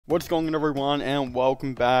What's going on, everyone, and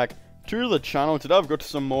welcome back to the channel. Today I've got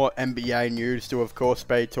some more NBA news to, of course,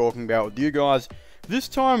 be talking about with you guys. This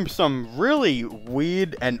time, some really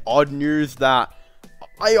weird and odd news that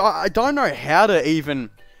I don't know how to even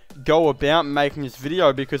go about making this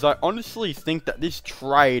video, because I honestly think that this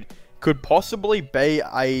trade could possibly be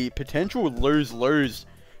a potential lose-lose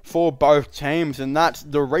for both teams, and that's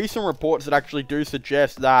the recent reports that actually do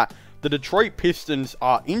suggest that the Detroit Pistons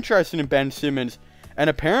are interested in Ben Simmons and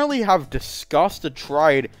apparently have discussed a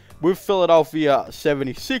trade with Philadelphia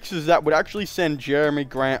 76ers that would actually send Jerami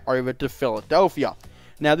Grant over to Philadelphia.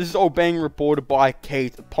 Now, this is all being reported by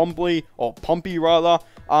Keith Pompey, rather.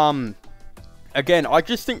 Again, I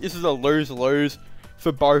just think this is a lose-lose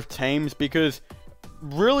for both teams, because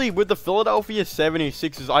really, with the Philadelphia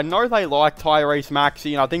 76ers, I know they like Tyrese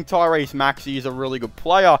Maxey, and I think Tyrese Maxey is a really good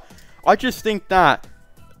player. I just think that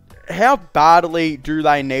how badly do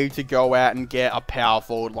they need to go out and get a power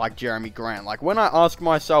forward like Jerami Grant? Like, when I ask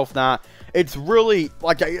myself that, it's really,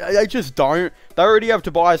 like, they just don't. They already have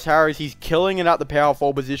Tobias Harris. He's killing it at the power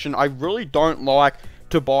forward position. I really don't like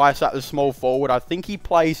Tobias at the small forward. I think he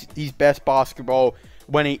plays his best basketball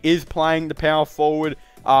when he is playing the power forward.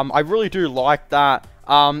 I really do like that.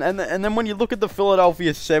 And then when you look at the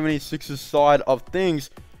Philadelphia 76ers side of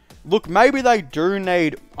things, look, maybe they do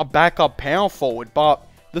need a backup power forward, but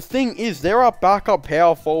the thing is, there are backup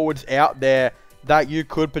power forwards out there that you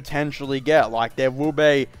could potentially get. Like, there will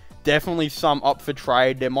be definitely some up for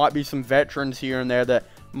trade. There might be some veterans here and there that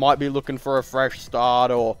might be looking for a fresh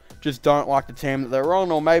start, or just don't like the team that they're on,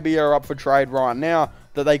 or maybe are up for trade right now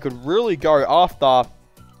that they could really go after.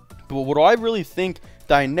 But what I really think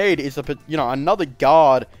they need is another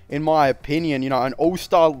guard, in my opinion, an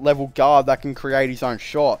all-star level guard that can create his own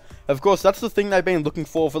shot. Of course, that's the thing they've been looking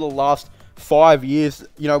for the last 5 years.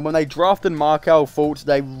 When they drafted Markelle Fultz,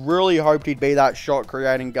 they really hoped he'd be that shot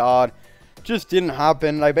creating guard. Just didn't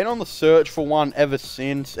happen. They've been on the search for one ever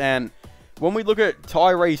since, and when we look at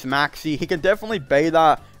Tyrese Maxey, he can definitely be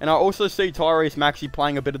that, and I also see Tyrese Maxey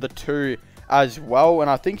playing a bit of the 2 as well, and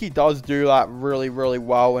I think he does do that really, really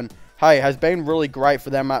well, and hey, has been really great for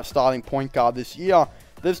them at starting point guard this year.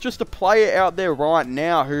 There's just a player out there right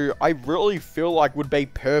now who I really feel like would be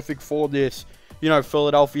perfect for this,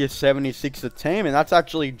 Philadelphia 76ers team, and that's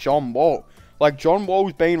actually John Wall. Like, John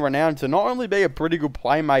Wall's been renowned to not only be a pretty good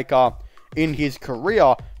playmaker in his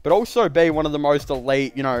career, but also be one of the most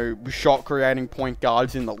elite, shot-creating point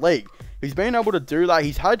guards in the league. He's been able to do that.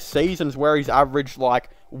 He's had seasons where he's averaged, like,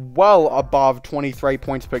 well above 23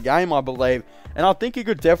 points per game, I believe. And I think he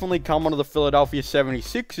could definitely come onto the Philadelphia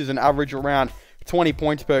 76ers and average around 20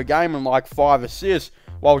 points per game and, like, 5 assists.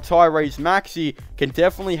 While Tyrese Maxey can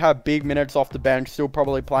definitely have big minutes off the bench, still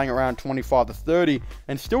probably playing around 25 to 30,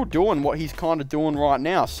 and still doing what he's kind of doing right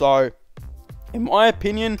now. So, in my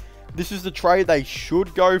opinion, this is the trade they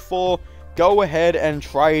should go for. Go ahead and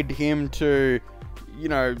trade him to,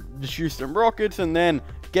 the Houston Rockets, and then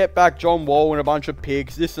get back John Wall and a bunch of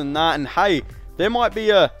picks, this and that. And hey, there might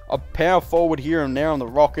be a power forward here and there on the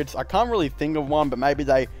Rockets. I can't really think of one, but maybe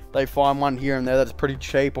they find one here and there that's pretty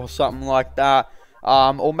cheap or something like that.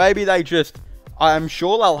 Or maybe they just, I'm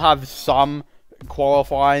sure they'll have some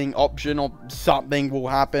qualifying option or something will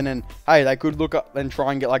happen, and hey, they could look up and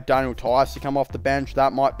try and get like Daniel Tice to come off the bench.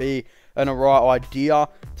 That might be a right idea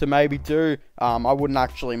to maybe do. I wouldn't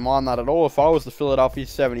actually mind that at all if I was the Philadelphia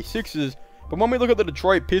 76ers. But when we look at the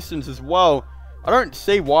Detroit Pistons as well, I don't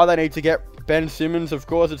see why they need to get Ben Simmons. Of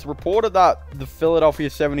course, it's reported that the Philadelphia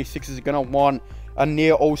 76ers are going to want a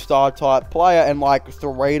near all-star type player and like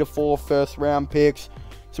 3 to 4 first-round picks.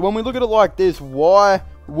 So when we look at it like this, why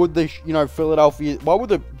would the why would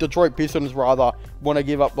the Detroit Pistons rather want to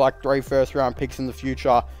give up like 3 first-round picks in the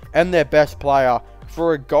future and their best player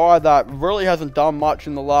for a guy that really hasn't done much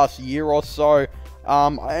in the last year or so,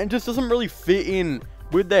 and just doesn't really fit in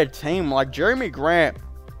with their team? Like, Jerami Grant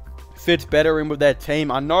fits better in with their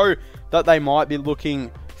team. I know that they might be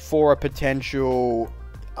looking for a potential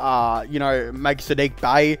make Saddiq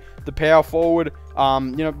Bey the power forward.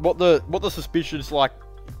 What the suspicious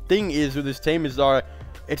thing is with this team is, though,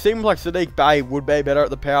 it seems like Saddiq Bey would be better at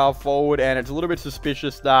the power forward, and it's a little bit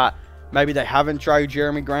suspicious that maybe they haven't traded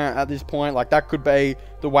Jerami Grant at this point. Like, that could be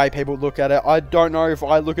the way people look at it. I don't know if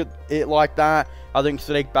I look at it like that. I think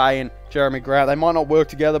Saddiq Bey and Jerami Grant, they might not work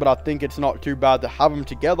together, but I think it's not too bad to have them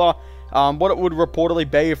together. What it would reportedly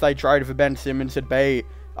be if they traded for Ben Simmons would be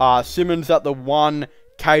Simmons at the 1,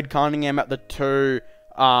 Cade Cunningham at the 2,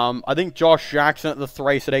 I think Josh Jackson at the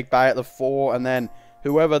 3, Saddiq Bey at the 4, and then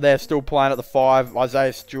whoever they're still playing at the 5,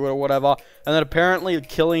 Isaiah Stewart or whatever. And then apparently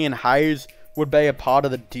Killian Hayes would be a part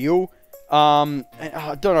of the deal.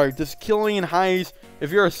 I don't know, does Killian Hayes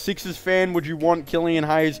if you're a Sixers fan, would you want Killian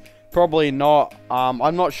Hayes? Probably not.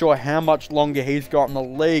 I'm not sure how much longer he's got in the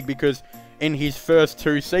league, because in his first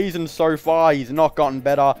 2 seasons so far, he's not gotten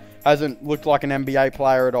better, hasn't looked like an NBA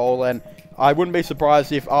player at all, and I wouldn't be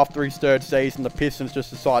surprised if after his 3rd season, the Pistons just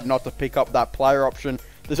decide not to pick up that player option.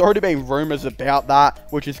 There's already been rumors about that,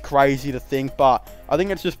 which is crazy to think, but I think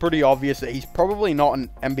it's just pretty obvious that he's probably not an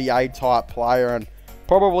NBA type player, and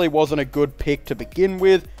probably wasn't a good pick to begin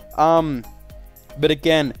with. But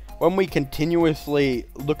again, when we continuously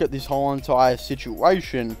look at this whole entire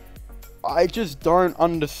situation, I just don't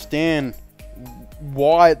understand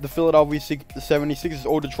why the Philadelphia 76ers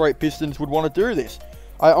or Detroit Pistons would want to do this.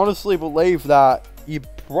 I honestly believe that you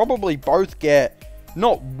probably both get,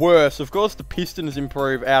 not worse, of course the Pistons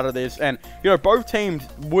improve out of this, and, you know, both teams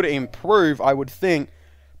would improve, I would think,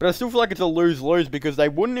 but I still feel like it's a lose-lose, because they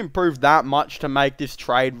wouldn't improve that much to make this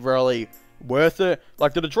trade really worth it.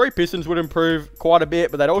 Like, the Detroit Pistons would improve quite a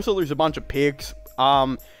bit, but they'd also lose a bunch of picks,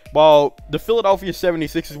 while the Philadelphia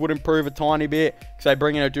 76ers would improve a tiny bit, because they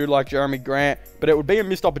bring in a dude like Jerami Grant, but it would be a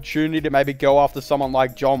missed opportunity to maybe go after someone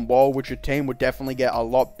like John Wall, which your team would definitely get a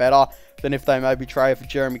lot better than if they maybe trade for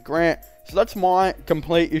Jerami Grant. So that's my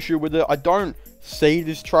complete issue with it. I don't see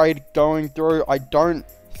this trade going through. I don't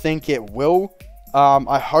think it will.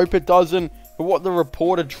 I hope it doesn't. But what the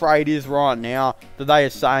reported trade is right now, that they are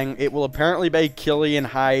saying it will apparently be Killian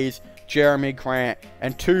Hayes, Jerami Grant,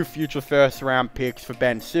 and 2 future first-round picks for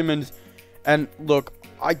Ben Simmons. And look,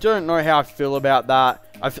 I don't know how I feel about that.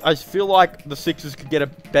 I feel like the Sixers could get a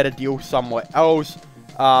better deal somewhere else.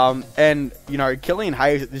 And, you know, Killian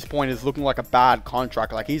Hayes at this point is looking like a bad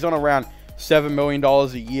contract. Like, he's on around $7 million a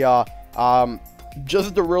year,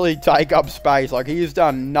 just to really take up space. Like, he has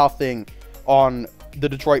done nothing on the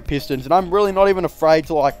Detroit Pistons, and I'm really not even afraid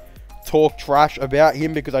to, like, talk trash about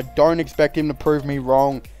him, because I don't expect him to prove me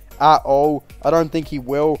wrong at all. I don't think he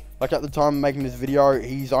will. Like, at the time of making this video,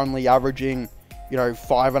 he's only averaging, you know,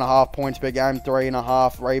 5.5 points per game,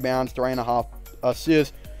 3.5 rebounds, 3.5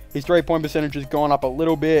 assists. His 3-point percentage has gone up a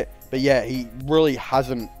little bit, but yeah, he really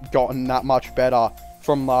hasn't gotten that much better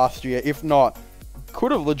from last year. If not,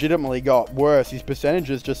 could have legitimately got worse. His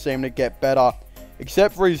percentages just seem to get better,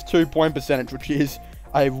 except for his 2-point percentage, which is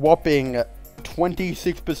a whopping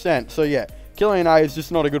 26%. So yeah, Killian Hayes is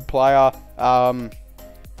just not a good player. I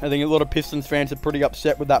think a lot of Pistons fans are pretty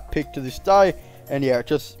upset with that pick to this day. And yeah,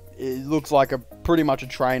 it looks like pretty much a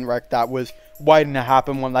train wreck that was waiting to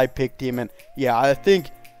happen when they picked him. And yeah, I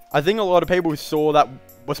think a lot of people saw that,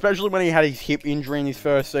 especially when he had his hip injury in his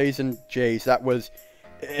first season. Geez,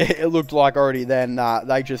 it looked like already then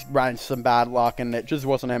they just ran into some bad luck, and it just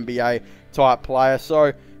wasn't an NBA type player.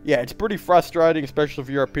 So yeah, it's pretty frustrating, especially if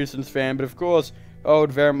you're a Pistons fan. But of course, I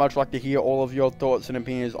would very much like to hear all of your thoughts and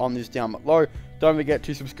opinions on this down below. Don't forget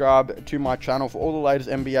to subscribe to my channel for all the latest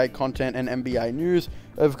NBA content and NBA news.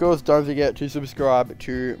 Of course, don't forget to subscribe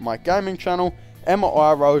to my gaming channel,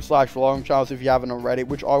 MIRO/VloggingCharles, if you haven't already,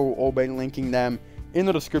 which I will all be linking them in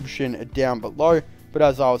the description down below. But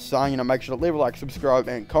as I was saying, you know, make sure to leave a like, subscribe,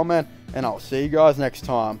 and comment, and I'll see you guys next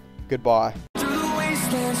time. Goodbye.